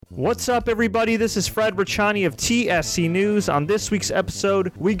What's up, everybody? This is Fred Rachani of TSC News. On this week's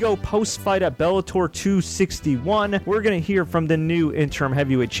episode, we go post-fight at Bellator 261. We're going to hear from the new interim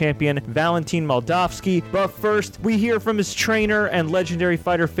heavyweight champion, Valentin Moldavsky. But first, we hear from his trainer and legendary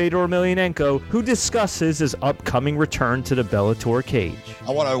fighter, Fedor Emelianenko, who discusses his upcoming return to the Bellator cage.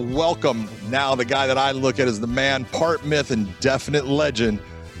 I want to welcome now the guy that I look at as the man, part myth and definite legend,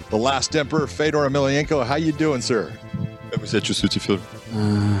 the last emperor, Fedor Emelianenko. How you doing, sir? Как вы себя чувствуете, Федор?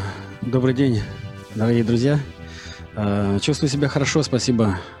 Добрый день, дорогие друзья. Чувствую себя хорошо,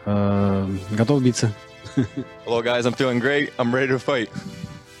 спасибо. Готов биться. Hello, guys. I'm feeling great. I'm ready to fight.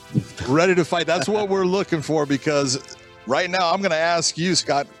 Ready to fight. That's what we're looking for, because right now I'm going to ask you,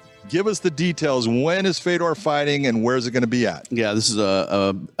 Scott, give us the details. When is Fedor fighting and where's it going to be at? Yeah, this is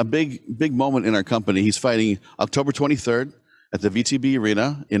a big moment in our company. He's fighting October 23rd at the VTB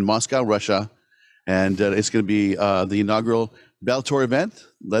Arena in Moscow, Russia. And it's going to be the inaugural Bellator event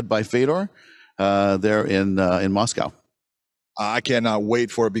led by Fedor there in Moscow. I cannot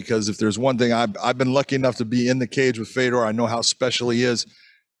wait for it, because if there's one thing, I've been lucky enough to be in the cage with Fedor. I know how special he is.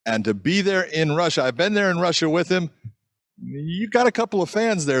 And to be there in Russia, I've been there in Russia with him. You've got a couple of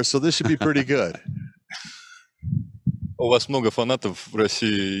fans there, so this should be pretty good. У вас много фанатов в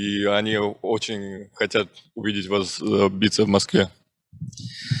России, и они очень хотят увидеть вас биться в Москве.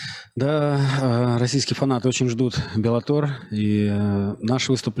 Да, российские фанаты очень ждут Bellator и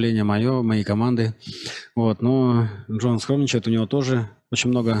наше выступление, моей команды. Вот, но Джон скромничает, у него тоже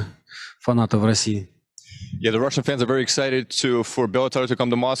очень много фанатов в России. Yeah, the Russian fans are very excited for Bellator to come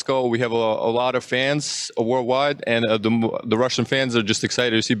to Moscow. We have a lot of fans worldwide, and the Russian fans are just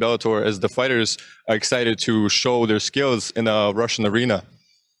excited to see Bellator, as the fighters are excited to show their skills in a Russian arena.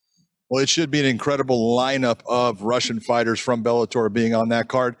 Well, it should be an incredible lineup of Russian fighters from Bellator being on that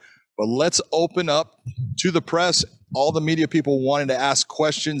card. But let's open up to the press. All the media people wanted to ask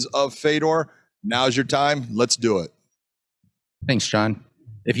questions of Fedor. Now's your time. Let's do it. Thanks, John.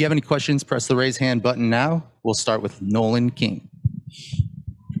 If you have any questions, press the raise hand button now. We'll start with Nolan King.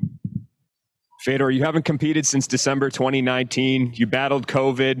 Fedor, you haven't competed since December 2019. You battled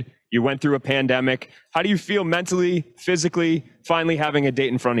COVID. You went through a pandemic. How do you feel mentally, physically, finally having a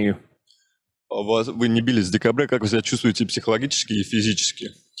date in front of you? Вы не бились с декабря. Как вы себя чувствуете психологически и физически?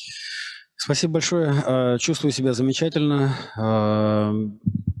 Спасибо большое. Чувствую себя замечательно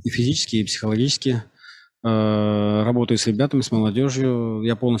и физически, и психологически. Работаю с ребятами, с молодежью.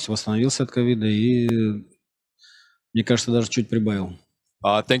 Я полностью восстановился от ковида и, мне кажется, даже чуть прибавил.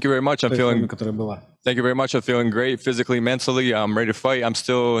 Thank you very much. Той форме, которая была. Thank you very much. I'm feeling great physically, mentally. I'm ready to fight. I'm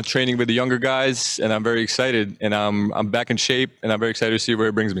still training with the younger guys, and I'm very excited. And I'm back in shape, and I'm very excited to see where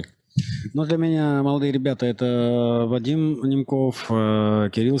it brings me. Но для меня молодые ребята — это Вадим Немков,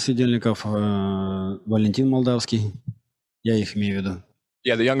 Кирилл Сидельников, Валентин Молдавский. Я их имею в виду.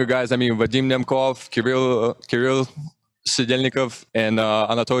 Yeah, the younger guys, I mean, Vadim Nemkov, Kirill Sidelnikov, and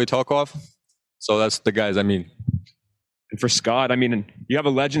Anatoly Tolkov. So that's the guys I mean. And for Scott, I mean, you have a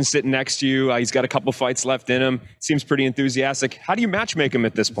legend sitting next to you. He's got a couple fights left in him. Seems pretty enthusiastic. How do you matchmake him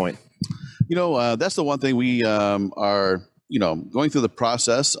at this point? You know, that's the one thing we are, going through the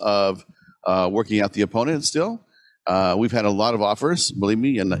process of working out the opponent still. We've had a lot of offers, believe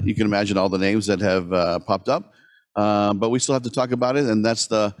me, and you can imagine all the names that have popped up. But we still have to talk about it, and that's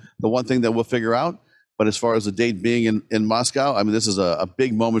the one thing that we'll figure out. But as far as the date being in Moscow, I mean, this is a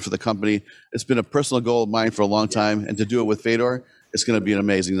big moment for the company. It's been a personal goal of mine for a long time, and to do it with Fedor, it's going to be an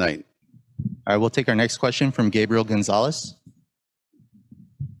amazing night. All right, we'll take our next question from Gabriel Gonzalez.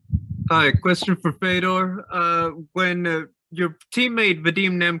 Hi, question for Fedor. When your teammate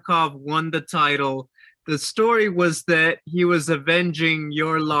Vadim Nemkov won the title, the story was that he was avenging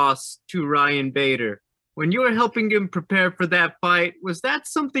your loss to Ryan Bader. When you were helping him prepare for that fight, was that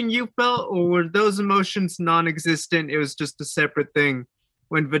something you felt, or were those emotions non-existent? It was just a separate thing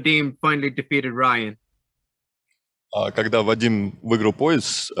when Vadim finally defeated Ryan? Когда Вадим выиграл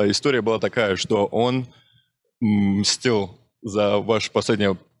пояс, история была такая, что он мстил за ваш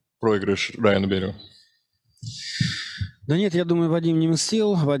последний проигрыш Райану Бейдеру. Да нет, я думаю, Вадим не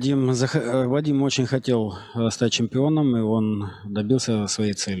мстил. Вадим очень хотел стать чемпионом, и он добился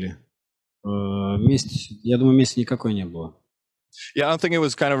своей цели. Я думаю, мести никакой не было. Yeah, I don't think it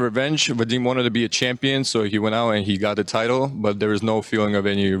was kind of revenge. Vadim wanted to be a champion, so he went out and he got the title, but there was no feeling of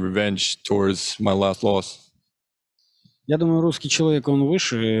any revenge towards my last loss. Я думаю, русский человек, он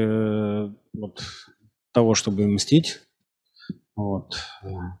выше того, чтобы мстить.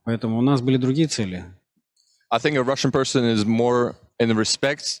 Поэтому у нас были другие цели. I think a Russian person is more in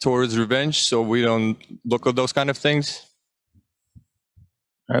respect towards revenge, so we don't look at those kind of things.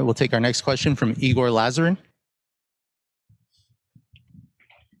 All right, we'll take our next question from Igor Lazarin.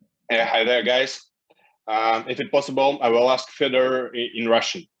 Hi there, guys. If it's possible, I will ask Fedor in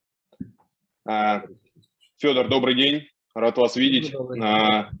Russian. Федор, добрый день, рад вас видеть.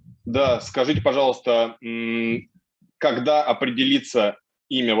 Да, скажите, пожалуйста, когда определится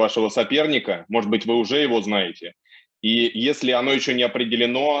имя вашего соперника? Может быть, вы уже его знаете? И если оно еще не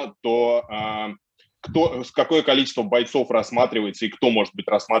определено, то какое количество бойцов рассматривается и кто, может быть,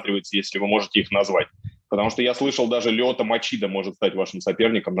 рассматривается, если вы можете их назвать? Потому что я слышал, даже Лёта Мачида может стать вашим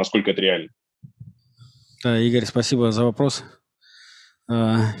соперником. Насколько это реально? Игорь, спасибо за вопрос.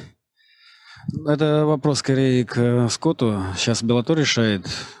 Это вопрос скорее к Скотту. Сейчас Беллатор решает.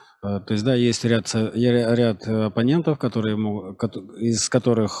 То есть, да, есть ряд оппонентов, из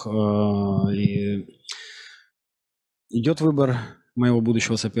которых идет выбор моего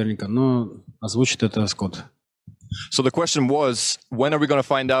будущего соперника, но озвучит это Скотт. So the question was, when are we going to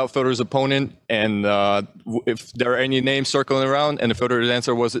find out Fedor's opponent, and if there are any names circling around? And Fedor's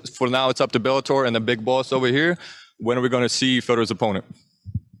answer was, for now, it's up to Bellator and the big boss over here. When are we going to see Fedor's opponent?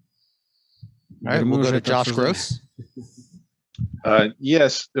 All right, we'll go to Josh Gross.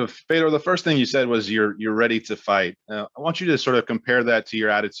 Yes, Fedor, the first thing you said was you're ready to fight. I want you to sort of compare that to your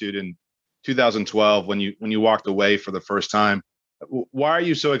attitude in 2012 when you walked away for the first time. Why are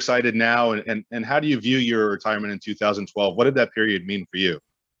you so excited now, and how do you view your retirement in 2012? What did that period mean for you?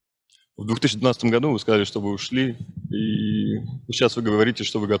 В 2012 году вы сказали, что вы ушли, и сейчас вы говорите,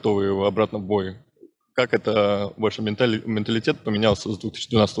 что вы готовы обратно в бой. Как это ваш менталитет поменялся с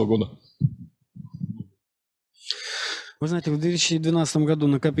 2012 года? Вы знаете, в 2012 году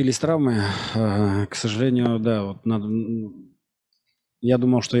накопились травмы. К сожалению, да, вот я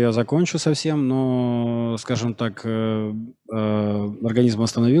думал, что я закончу совсем, но, скажем так, организм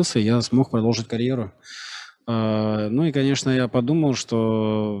остановился, и я смог продолжить карьеру. Ну и, конечно, я подумал,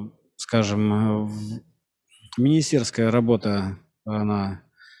 что, скажем, министерская работа, она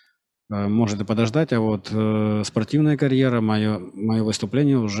может и подождать, а вот спортивная карьера, мое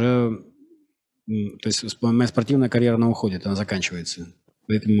выступление уже... То есть моя спортивная карьера, она уходит, она заканчивается.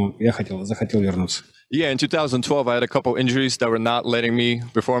 Поэтому я захотел вернуться. Yeah, in 2012, I had a couple injuries that were not letting me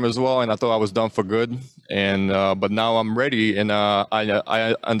perform as well, and I thought I was done for good. And but now I'm ready, and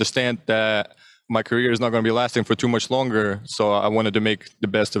I understand that my career is not going to be lasting for too much longer, so I wanted to make the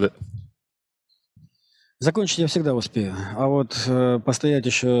best of it. Закончить я всегда успею, а вот постоять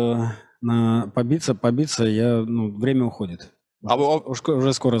еще побиться, время уходит.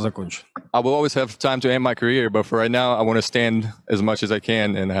 Уже скоро закончу. I will always have time to end my career, but for right now, I want to stand as much as I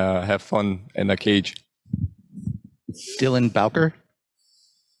can and have fun in a cage. Dylan Bowker.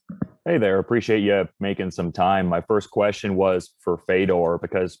 Hey there, appreciate you making some time. My first question was for Fedor,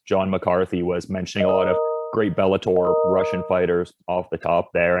 because John McCarthy was mentioning a lot of great Bellator Russian fighters off the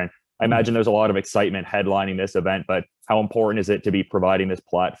top there. And I imagine there's a lot of excitement headlining this event, but how important is it to be providing this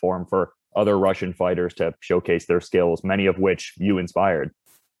platform for other Russian fighters to showcase their skills, many of which you inspired?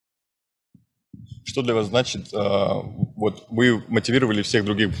 Что для вас значит, вот вы мотивировали всех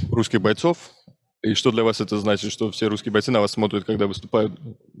других русских бойцов, и что для вас это значит, что все русские бойцы на вас смотрят, когда выступают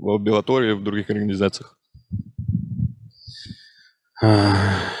в Беллаторе и в других организациях?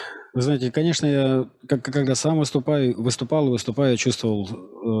 Вы знаете, конечно, я, когда сам выступал, я чувствовал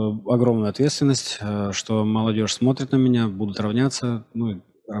огромную ответственность, что молодежь смотрит на меня, будут равняться,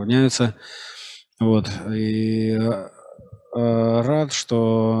 равняются. Вот. И рад,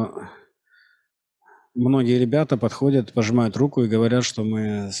 что многие ребята подходят, пожимают руку и говорят, что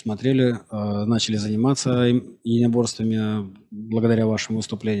мы смотрели, начали заниматься единоборствами благодаря вашим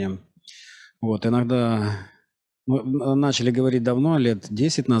выступлениям. Вот. Иногда начали говорить давно, лет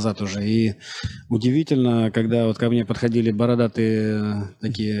 10 назад уже. И удивительно, когда вот ко мне подходили бородатые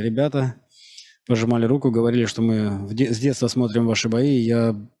такие ребята, пожимали руку, говорили, что мы с детства смотрим ваши бои, и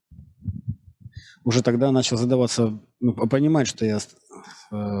я уже тогда начал задаваться, понимать, что я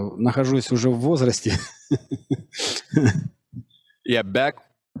нахожусь уже в возрасте. Yeah, back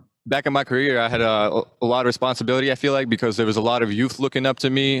in my career, I had a lot of responsibility, I feel like, because there was a lot of youth looking up to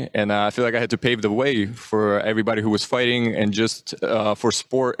me, and I feel like I had to pave the way for everybody who was fighting and just for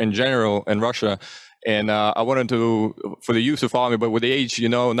sport in general in Russia. And I wanted for the youth to follow me, but with the age,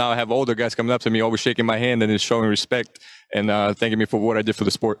 now I have older guys coming up to me, always shaking my hand and showing respect and thanking me for what I did for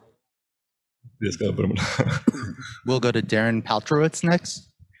the sport. We'll go to Darren Paltrowitz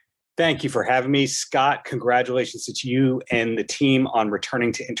next. Thank you for having me, Scott. Congratulations to you and the team on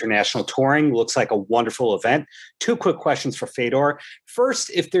returning to international touring. Looks like a wonderful event. 2 quick questions for Fedor.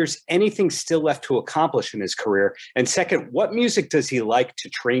 First, if there's anything still left to accomplish in his career, and second, what music does he like to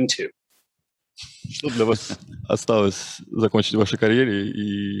train to? Что для вас осталось закончить в вашей карьере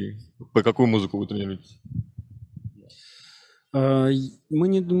и по какую музыку вы тренируетесь?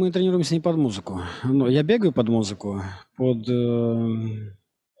 Мы тренируемся не под музыку. Я бегаю под музыку, под...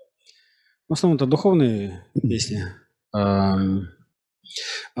 В основном это духовные песни.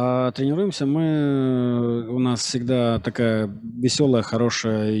 А тренируемся мы... У нас всегда такая веселая,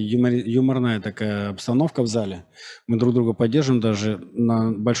 хорошая, юморная такая обстановка в зале. Мы друг друга поддерживаем даже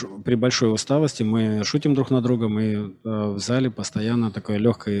при большой усталости. Мы шутим друг над другом, и в зале постоянно такое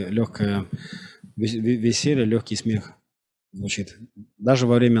легкое веселье, легкий смех звучит. Даже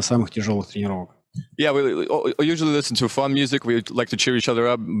во время самых тяжелых тренировок. Yeah, we usually listen to fun music. We like to cheer each other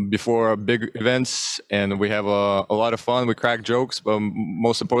up before big events, and we have a lot of fun. We crack jokes, but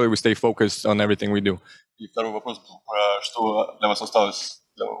most importantly, we stay focused on everything we do. И второй вопрос был про что для вас осталось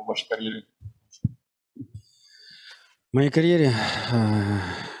в вашей карьере? В моей карьере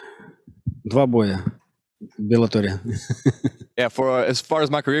 2 боя в Беллаторе. Yeah, as far as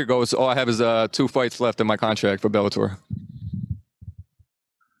my career goes, all I have is 2 fights left in my contract for Bellator.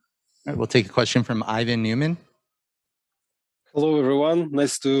 All right, we'll take a question from Ivan Newman. Hello, everyone.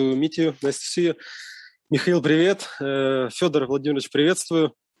 Nice to meet you. Nice to see you. Михаил, привет. Федор Владимирович,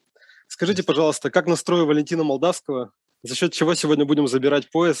 приветствую. Скажите, пожалуйста, как настрой Валентина Молдавского? За счет чего сегодня будем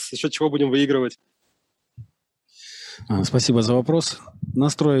забирать пояс? За счет чего будем выигрывать? Спасибо за вопрос.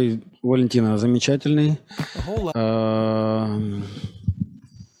 Настрой Валентина замечательный.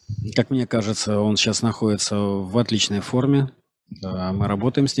 Как мне кажется, он сейчас находится в отличной форме. Мы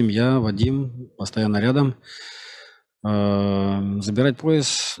работаем с ним, я, Вадим, постоянно рядом. Забирать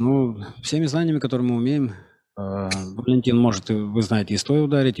пояс, всеми знаниями, которые мы умеем. Валентин может, вы знаете, и стоя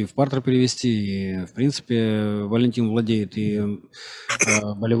ударить, и в партер перевести. И, в принципе, Валентин владеет и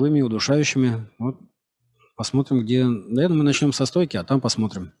болевыми, и удушающими. Посмотрим, где... Наверное, мы начнем со стойки, а там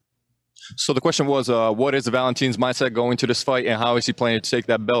посмотрим. So the question was, what is Valentin's mindset going to this fight, and how is he planning to take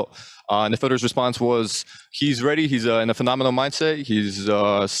that belt? And the Fedor's response was, he's ready. He's in a phenomenal mindset. He's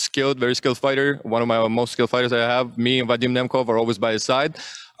skilled, very skilled fighter. One of my most skilled fighters that I have. Me and Vadim Nemkov are always by his side.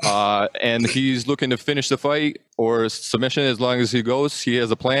 And he's looking to finish the fight or submission as long as he goes. He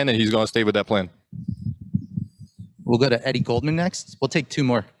has a plan, and he's going to stay with that plan. We'll go to Eddie Goldman next. We'll take 2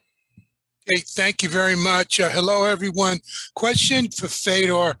 more. Okay, thank you very much. Hello, everyone. Question for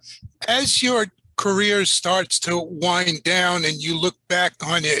Fedor. As your career starts to wind down and you look back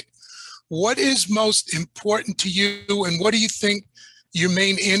on it, what is most important to you, and what do you think your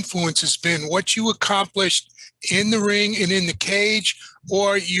main influence has been? What you accomplished in the ring and in the cage,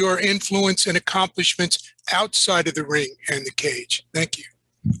 or your influence and accomplishments outside of the ring and the cage? Thank you.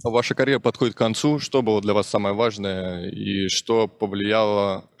 Ваша карьера подходит к концу. Что было для вас самое важное, и что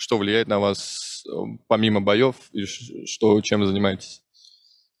влияет на вас помимо боев, и чем вы занимаетесь?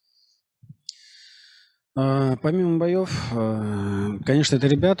 Помимо боев, конечно, это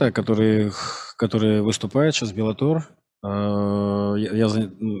ребята, которые выступают сейчас в Bellator. У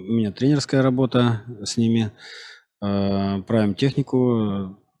меня тренерская работа с ними, правим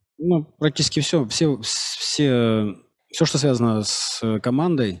технику. Практически все, что связано с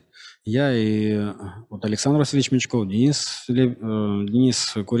командой. Я и Александр Васильевич Мечков, Денис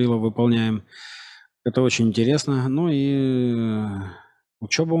Курилов выполняем. Это очень интересно. И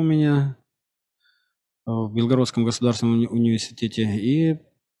учеба у меня в Белгородском государственном университете. И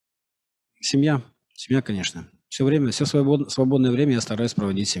семья. Семья, конечно. Все свободное время я стараюсь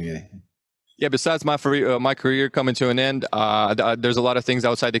проводить с семьей. Yeah, besides my career coming to an end, there's a lot of things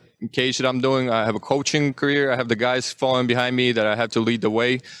outside the cage that I'm doing. I have a coaching career. I have the guys following behind me that I have to lead the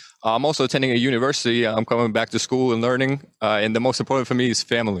way. I'm also attending a university. I'm coming back to school and learning. And the most important for me is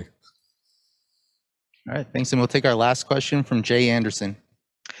family. All right, thanks. And we'll take our last question from Jay Anderson.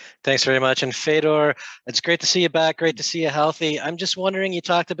 Thanks very much. And Fedor, it's great to see you back. Great to see you healthy. I'm just wondering, you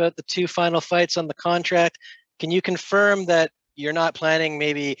talked about the 2 final fights on the contract. Can you confirm that you're not planning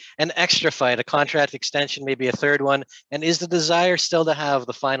maybe an extra fight, a contract extension, maybe a 3rd one? And is the desire still to have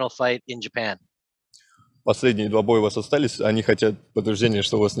the final fight in Japan? Последние 2 боя у вас остались. Они хотят подтверждения,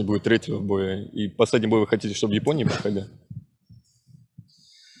 что у вас не будет 3-го боя. И последний бой вы хотите, чтобы в Японии проходил?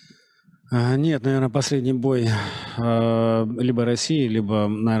 Нет, наверное, последний бой либо Россия, либо,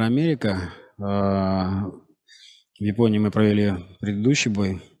 наверное, Америка. В Японии мы провели предыдущий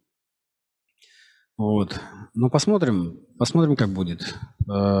бой. Посмотрим, как будет.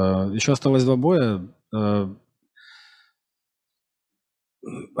 Еще осталось 2 боя.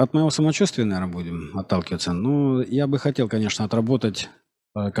 От моего самочувствия, наверное, будем отталкиваться. Я бы хотел, конечно, отработать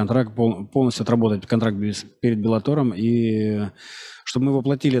контракт, полностью отработать контракт перед Беллатором, и чтобы мы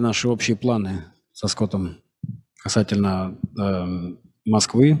воплотили наши общие планы со Скоттом касательно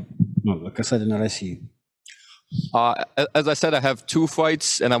Москвы, касательно России. As I said, I have 2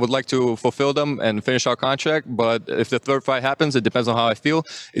 fights, and I would like to fulfill them and finish our contract. But if the third fight happens, it depends on how I feel.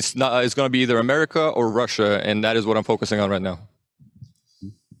 It's going to be either America or Russia, and that is what I'm focusing on right now.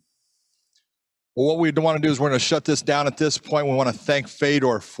 Well, what we want to do is we're going to shut this down at this point. We want to thank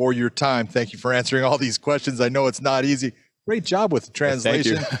Fedor for your time. Thank you for answering all these questions. I know it's not easy. Great job with the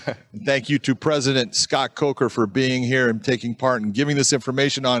translation. Thank you. And thank you to President Scott Coker for being here and taking part and giving this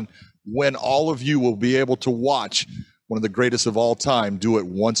information on when all of you will be able to watch one of the greatest of all time do it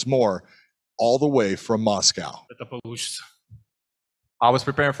once more, all the way from Moscow. I was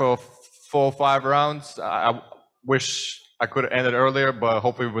preparing for a full 5 rounds. I wish I could have ended earlier, but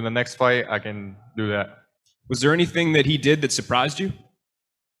hopefully with the next fight, I can do that. Was there anything that he did that surprised you?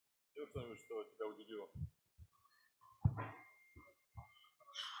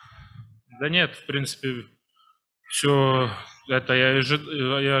 Да нет, в принципе, все это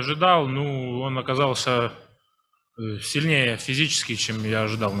я ожидал. Ну, он оказался сильнее физически, чем я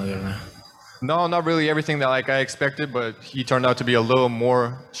ожидал, наверное. No, not really everything that I expected, but he turned out to be a little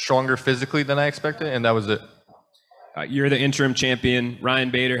more stronger physically than I expected, and that was it. You're the interim champion. Ryan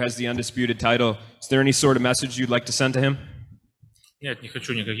Bader has the undisputed title. Is there any sort of message you'd like to send to him? Нет, не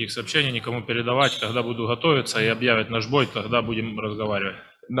хочу никаких сообщений никому передавать. Когда буду готовиться и объявят наш бой, тогда будем разговаривать.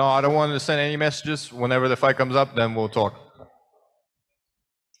 No, I don't want to send any messages. Whenever the fight comes up, then we'll talk.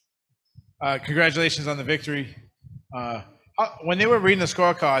 Congratulations on the victory. When they were reading the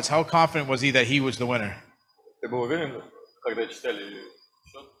scorecards, how confident was he that he was the winner? Ты был уверен, когда читали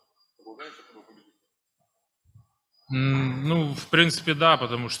счет? Ты был уверен, что ты был победителем? Ну, в принципе, да,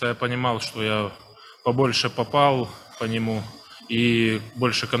 потому что я понимал, что я побольше попал по нему и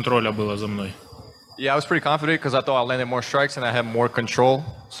больше контроля было за мной. Yeah, I was pretty confident because I thought I landed more strikes and I had more control.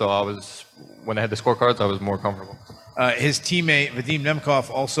 So when I had the scorecards, I was more comfortable. His teammate, Vadim Nemkov,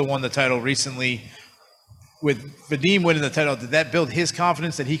 also won the title recently. With Vadim winning the title, did that build his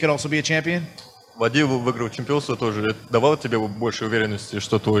confidence that he could also be a champion? Вадим выиграл чемпионство тоже. Это давало тебе больше уверенности,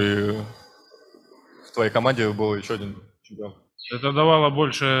 что в твоей команде был еще один чемпион? Это давало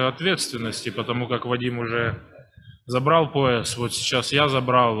больше ответственности, потому как Вадим уже забрал пояс. Вот сейчас я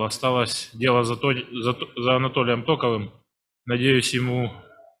забрал. Осталось дело за Анатолием Токовым. Надеюсь, ему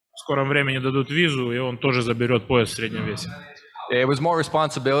в скором времени дадут визу, и он тоже заберет пояс в среднем весе. It was more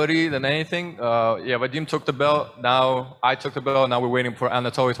responsibility than anything. Yeah, Vadim took the belt. Now I took the belt. Now we're waiting for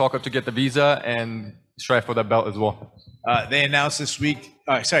Anatoly Tokov to get the visa and strive for that belt as well. They announced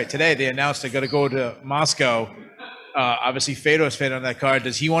today they announced they're going to go to Moscow. Obviously, Fedor's fighting on that card.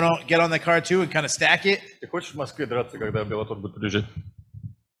 Does he want to get on that card too and kind of stack it? Ты хочешь в Москве драться, когда Беллатор будет приезжать?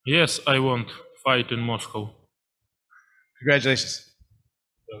 Yes, I want fight in Moscow. Congratulations.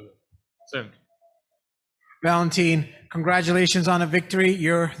 Thank you. Valentin, congratulations on a victory.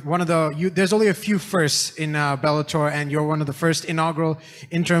 You're one of there's only a few firsts in Bellator, and you're one of the first inaugural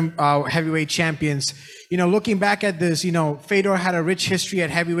interim heavyweight champions. You know, looking back at this, you know, Fedor had a rich history at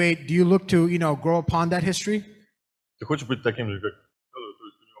heavyweight. Do you look to, you know, grow upon that history? Ты хочешь быть таким же, как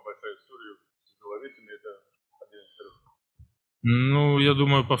Ну, я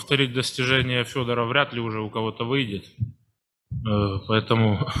думаю, повторить достижения Федора вряд ли уже у кого-то выйдет.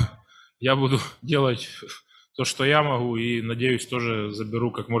 Поэтому я буду делать то, что я могу, и, надеюсь, тоже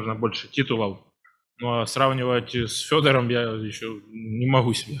заберу как можно больше титулов. Ну, а сравнивать с Федором я еще не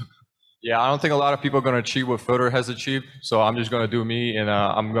могу себя. Yeah, I don't think a lot of people are going to achieve what Fedor has achieved, so I'm just going to do me, and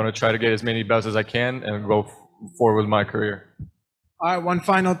I'm going to try to get as many belts as I can and go forward with my career. All right, one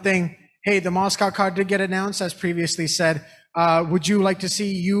final thing. Hey, the Moscow card did get announced, as previously said. Would you like to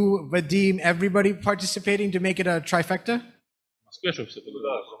see you, Vadim, everybody participating to make it a trifecta?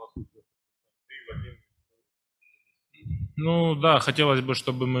 Ну да, хотелось бы,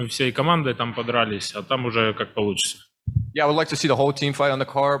 чтобы мы всей командой там подрались, а там уже как получится. Yeah, I would like to see the whole team fight on the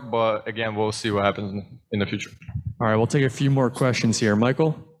card, but again, we'll see what happens in the future. All right, we'll take a few more questions here.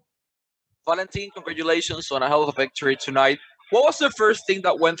 Michael? Valentin, congratulations on a hell of a victory tonight. What was the first thing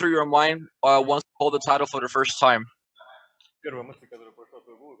that went through your mind once you hold the title for the first time?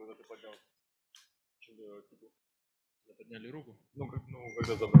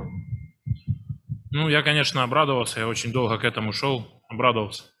 Ну, я, конечно, обрадовался. Я очень долго к этому шел.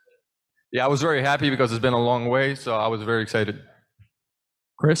 Обрадовался. Yeah, I was very happy because it's been a long way, so I was very excited.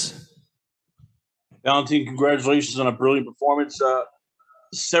 Chris? Valentin, congratulations on a brilliant performance.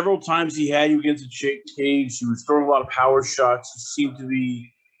 Several times he had you against the cage. He was throwing a lot of power shots. He seemed to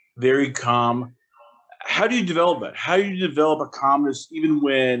be very calm. How do you develop that? How do you develop a calmness even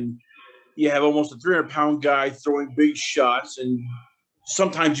when you have almost a 300-pound guy throwing big shots and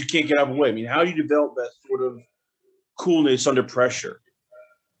sometimes you can't get out of the way? I mean, how do you develop that sort of coolness under pressure? Yeah, I don't think a lot of people are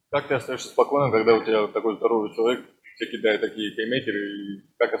going to achieve what Fedor has achieved, so I'm just going to do me, and I'm going to try to get as many belts as I can and go forward with my career. Valentin, congratulations on a brilliant performance. Several times he had you against the cage. He was throwing a lot of power shots. He seemed to be very calm. How do you develop that? How do you develop a calmness even when you have almost a 300-pound guy throwing big shots and sometimes you can't get out of the way? I mean, how do you develop that sort of Как ты остаешься спокойным, когда у тебя такой здоровый человек, все кидает такие кеймейкеры, и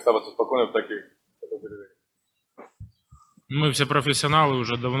как оставаться спокойным в таких? Мы все профессионалы,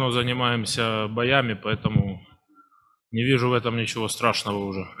 уже давно занимаемся боями, поэтому не вижу в этом ничего страшного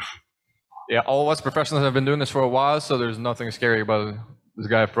уже. Yeah, all of us professionals have been doing this for a while, so there's nothing scary about this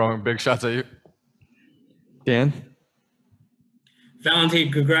guy throwing big shots at you. Dan?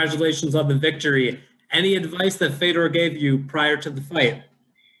 Valentin, congratulations on the victory. Any advice that Fedor gave you prior to the fight?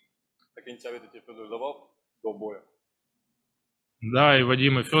 Да, и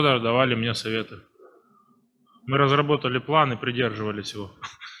Вадим, и Федор давали мне советы. Мы разработали план и придерживались его.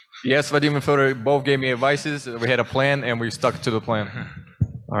 Yes, Vadim and Fedor both gave me advices. We had a plan, and we stuck to the plan.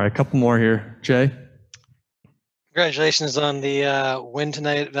 All right, a couple more here. Jay? Congratulations on the win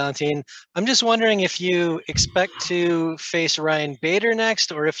tonight, Valentin. I'm just wondering if you expect to face Ryan Bader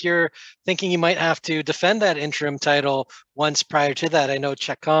next, or if you're thinking you might have to defend that interim title once prior to that. I know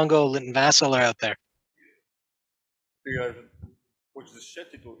Cheick Kongo, Linton Vassell are out there.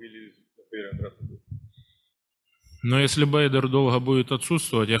 Но если Бейдер долго будет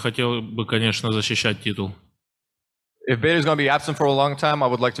отсутствовать, я хотел бы, конечно, защищать титул. If Bader's going to be absent for a long time, I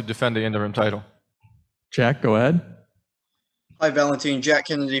would like to defend the interim title. Jack, go ahead. Hi, Valentin. Jack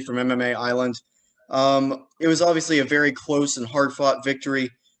Kennedy from MMA Island. It was obviously a very close and hard-fought victory.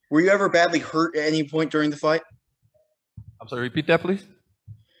 Were you ever badly hurt at any point during the fight? I'm sorry, repeat that, please.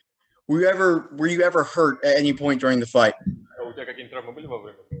 Were you ever hurt at any point during the fight?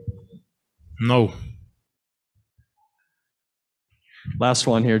 No. Last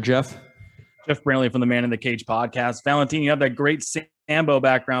one here, Jeff. Jeff Brantley from the Man in the Cage podcast. Valentin, you have that great Sambo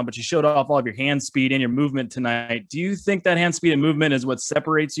background, but you showed off all of your hand speed and your movement tonight. Do you think that hand speed and movement is what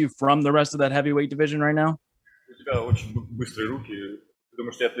separates you from the rest of that heavyweight division right now? У тебя очень быстрые руки. Ты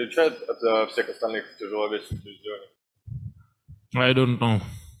думаешь, тебя отличают от всех остальных тяжеловесов в дивизионе? I don't know.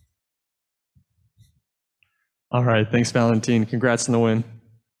 All right, thanks, Valentin. Congrats on the win.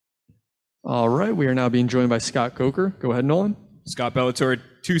 All right, we are now being joined by Scott Coker. Go ahead, Nolan. Scott, Bellator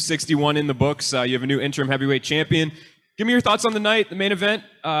 261 in the books. You have a new interim heavyweight champion. Give me your thoughts on the night, the main event.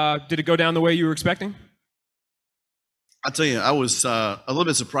 Did it go down the way you were expecting? I'll tell you, I was a little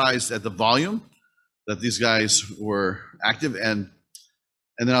bit surprised at the volume that these guys were active, and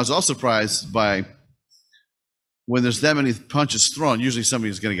then I was also surprised by when there's that many punches thrown, usually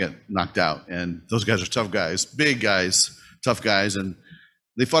somebody's going to get knocked out, and those guys are tough guys, big guys, tough guys, and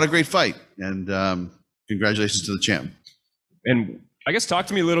they fought a great fight, and congratulations to the champ. And I guess talk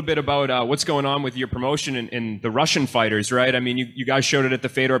to me a little bit about what's going on with your promotion and the Russian fighters, right? I mean, you guys showed it at the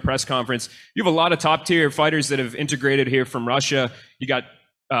Fedor press conference. You have a lot of top-tier fighters that have integrated here from Russia. You got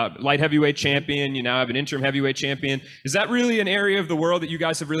light heavyweight champion. You now have an interim heavyweight champion. Is that really an area of the world that you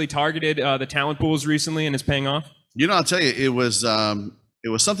guys have really targeted the talent pools recently, and it's paying off? You know, I'll tell you, it was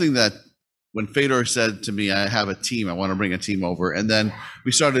something that when Fedor said to me, I have a team, I want to bring a team over. And then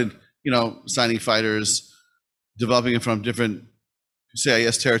we started, signing fighters, developing it from different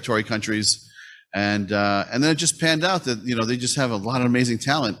CIS territory countries. And then it just panned out that, they just have a lot of amazing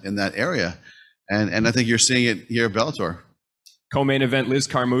talent in that area. And I think you're seeing it here at Bellator. Co-main event, Liz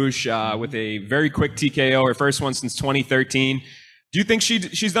Carmouche with a very quick TKO, her first one since 2013. Do you think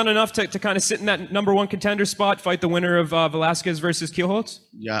she's done enough to kind of sit in that number one contender spot, fight the winner of Velasquez versus Kielholtz?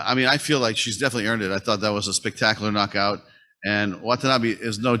 Yeah, I mean, I feel like she's definitely earned it. I thought that was a spectacular knockout. And Watanabe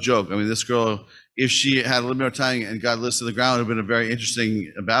is no joke. I mean, this girl, if she had a little more time and got Liz to the ground, it would have been a very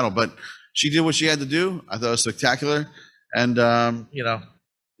interesting battle. But she did what she had to do. I thought it was spectacular. And, to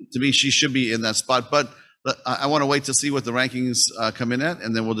me, she should be in that spot. But I want to wait to see what the rankings come in at,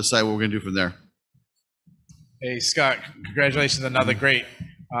 and then we'll decide what we're going to do from there. Hey, Scott, congratulations on another great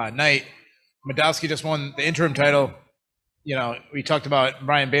night. Madowski just won the interim title. We talked about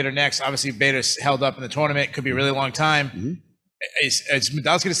Ryan Bader next. Obviously, Bader's held up in the tournament. Could be a really long time. Mm-hmm. Is Madowski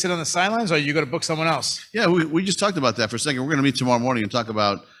going to sit on the sidelines, or are you going to book someone else? Yeah, we just talked about that for a second. We're going to meet tomorrow morning and talk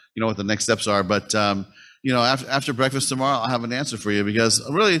about, what the next steps are. But, after breakfast tomorrow, I'll have an answer for you, because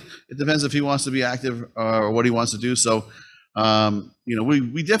really it depends if he wants to be active or what he wants to do. So,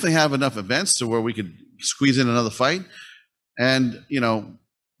 we definitely have enough events to where we could squeeze in another fight. And,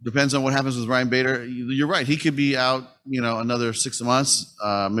 depends on what happens with Ryan Bader. You're right. He could be out, another 6 months,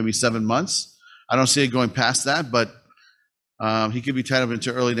 maybe 7 months. I don't see it going past that, but he could be tied up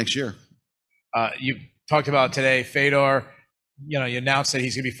into early next year. You talked about today, Fedor, you announced that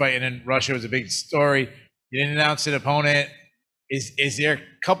he's going to be fighting in Russia. It was a big story. You didn't announce an opponent. Is there a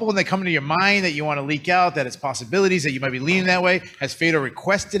couple that come to your mind that you want to leak out, that it's possibilities that you might be leaning that way? Has Fedor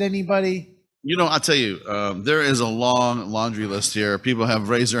requested anybody? I'll tell you, there is a long laundry list here. People have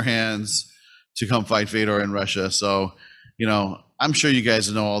raised their hands to come fight Fedor in Russia. So, I'm sure you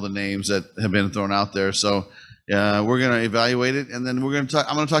guys know all the names that have been thrown out there. So we're going to evaluate it, and then I'm going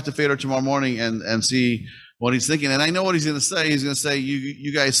to talk to Fedor tomorrow morning and see what he's thinking. And I know what he's going to say. He's going to say,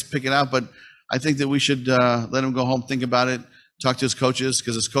 you guys pick it out, but I think that we should let him go home, think about it, talk to his coaches,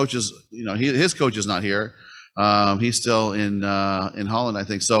 because his coaches, his coach is not here. He's still in Holland, I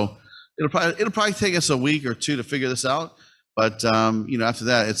think. So it'll probably take us a week or two to figure this out. But after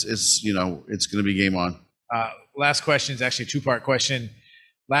that, it's going to be game on. Last question is actually a two-part question.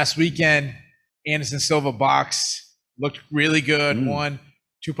 Last weekend, Anderson Silva box looked really good. One,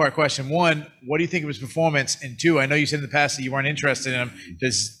 two-part question. One, what do you think of his performance? And two, I know you said in the past that you weren't interested in him.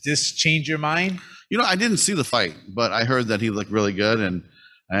 Does this change your mind? I didn't see the fight, but I heard that he looked really good.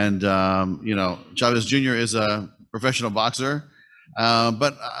 And Chavez Jr. is a professional boxer.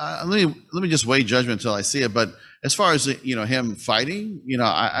 But let me just weigh judgment until I see it. But as far as him fighting,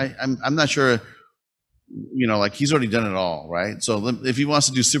 I'm not sure. Like he's already done it all, right? So if he wants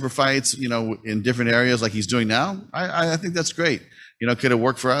to do super fights, in different areas like he's doing now, I think that's great. Could it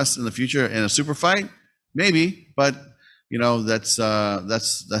work for us in the future in a super fight? Maybe, but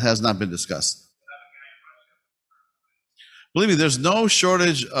that has not been discussed. Believe me, there's no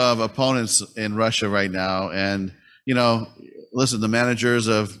shortage of opponents in Russia right now, and listen, the managers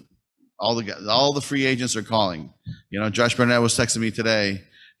of all the free agents are calling. Josh Barnett was texting me today.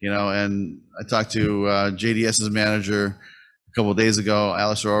 And I talked to JDS's manager a couple of days ago,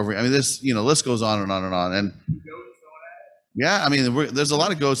 Alistair Overeem. I mean, this, list goes on and on and on. And yeah, I mean, there's a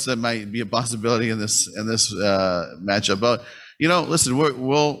lot of goats that might be a possibility in this matchup. But listen,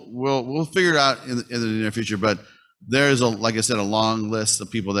 we'll figure it out in the near future. But there's like I said, a long list of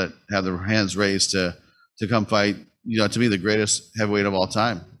people that have their hands raised to come fight. To me, the greatest heavyweight of all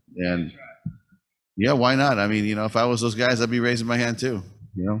time. And yeah, why not? I mean, if I was those guys, I'd be raising my hand too.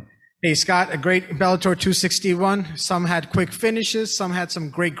 Hey, Scott, a great Bellator 261. Some had quick finishes, some had some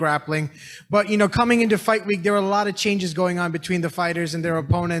great grappling. But, coming into fight week, there were a lot of changes going on between the fighters and their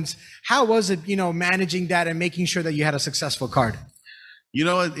opponents. How was it, managing that and making sure that you had a successful card?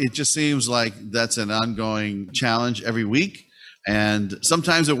 It just seems like that's an ongoing challenge every week. And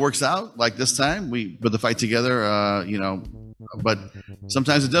sometimes it works out, like this time. We put the fight together, but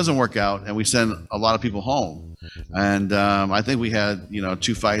sometimes it doesn't work out, and we send a lot of people home. And I think we had,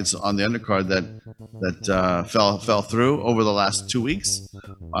 2 fights on the undercard that fell through over the last 2 weeks.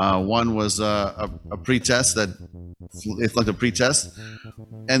 One was a pretest that it's like a pretest,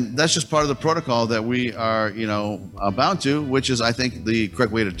 and that's just part of the protocol that we are, bound to, which is, I think, the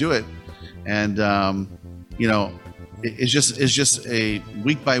correct way to do it. And it's just a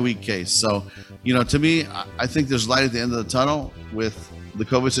week by week case. So, to me, I think there's light at the end of the tunnel with the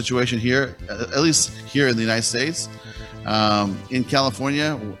COVID situation here, at least here in the United States. In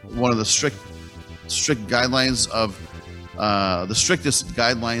California, one of the strict guidelines of the strictest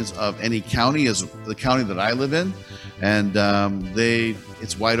guidelines of any county is the county that I live in, and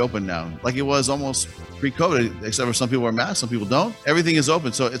it's wide open now, like it was almost pre-COVID, except for some people wear masks, some people don't. Everything is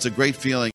open, so it's a great feeling.